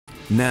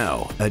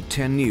Now, a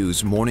 10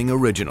 News Morning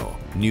Original.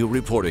 New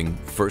reporting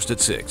first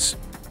at 6.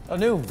 A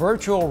new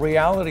virtual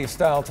reality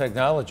style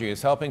technology is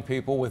helping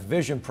people with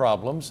vision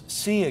problems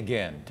see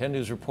again. 10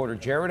 News reporter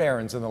Jared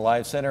Aarons in the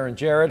Live Center. And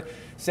Jared,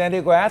 San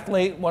Diego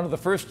athlete, one of the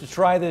first to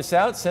try this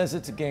out, says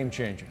it's a game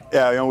changer.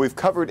 Yeah, we've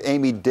covered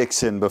Amy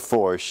Dixon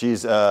before.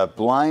 She's a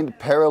blind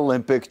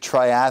Paralympic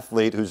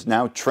triathlete who's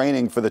now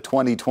training for the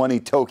 2020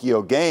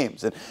 Tokyo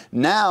Games. And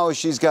now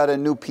she's got a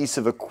new piece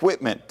of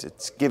equipment.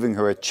 It's giving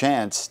her a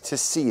chance to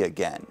see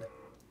again.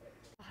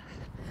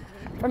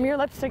 From your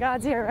lips to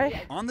God's ear,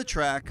 right? On the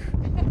track,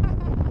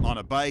 on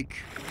a bike,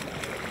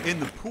 in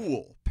the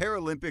pool,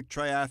 Paralympic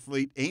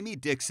triathlete Amy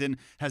Dixon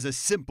has a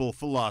simple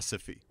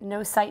philosophy.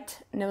 No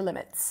sight, no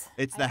limits.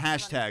 It's the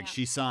hashtag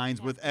she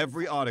signs with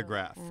every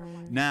autograph.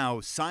 Now,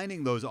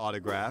 signing those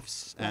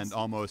autographs and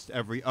almost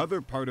every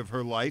other part of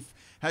her life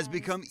has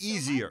become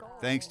easier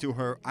thanks to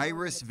her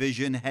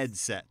IrisVision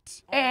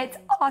headset. It's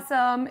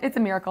awesome. It's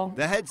a miracle.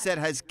 The headset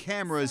has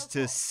cameras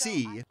to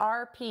see.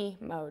 RP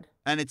mode.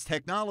 And its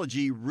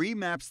technology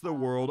remaps the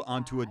world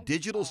onto a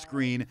digital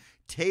screen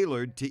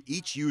tailored to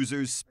each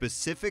user's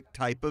specific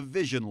type of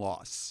vision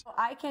loss.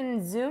 I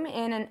can zoom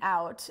in and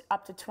out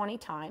up to 20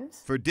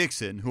 times. For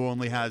Dixon, who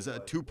only has a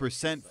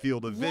 2%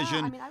 field of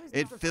vision,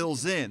 it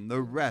fills in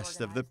the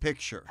rest of the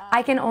picture.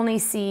 I can only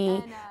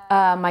see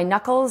my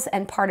knuckles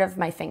and part of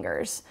my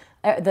fingers.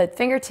 The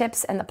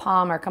fingertips and the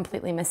palm are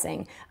completely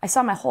missing. I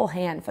saw my whole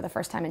hand for the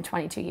first time in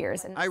 22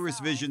 years.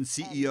 IrisVision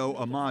CEO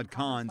Ahmad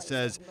Khan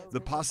says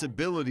the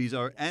possibilities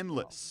are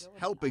endless,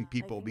 helping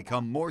people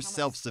become more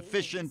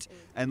self-sufficient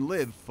and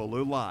live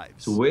fuller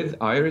lives. So with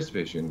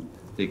IrisVision,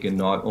 they can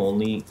not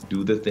only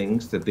do the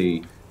things that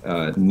they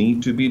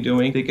need to be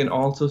doing, they can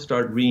also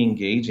start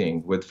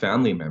re-engaging with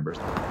family members.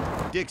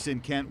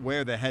 Dixon can't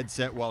wear the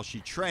headset while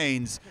she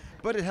trains,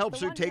 but it helps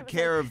her take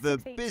care of the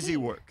busy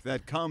work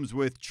that comes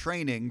with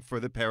training for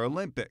the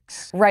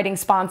Paralympics. Writing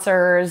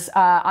sponsors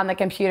on the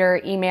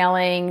computer,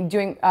 emailing,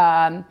 doing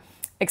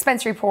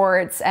expense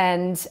reports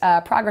and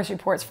progress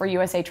reports for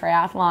USA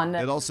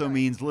Triathlon. It also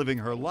means living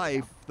her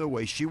life the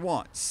way she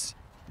wants.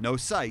 No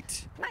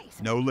sight,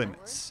 no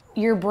limits.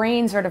 Your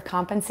brain sort of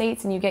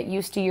compensates and you get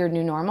used to your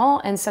new normal.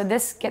 And so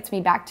this gets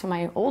me back to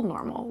my old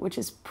normal, which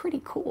is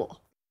pretty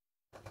cool.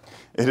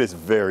 It is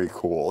very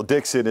cool.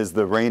 Dixon is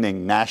the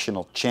reigning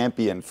national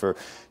champion for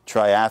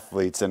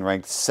triathletes and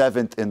ranked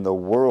 7th in the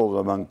world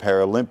among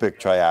Paralympic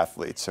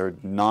triathletes. Her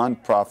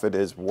nonprofit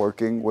is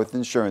working with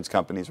insurance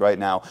companies right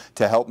now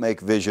to help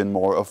make vision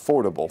more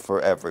affordable for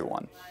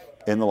everyone.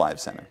 In the Live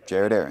Center,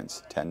 Jared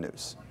Aarons, 10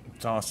 News.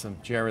 It's awesome.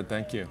 Jared,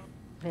 thank you.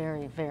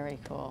 Very, very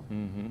cool.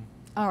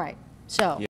 All right, so.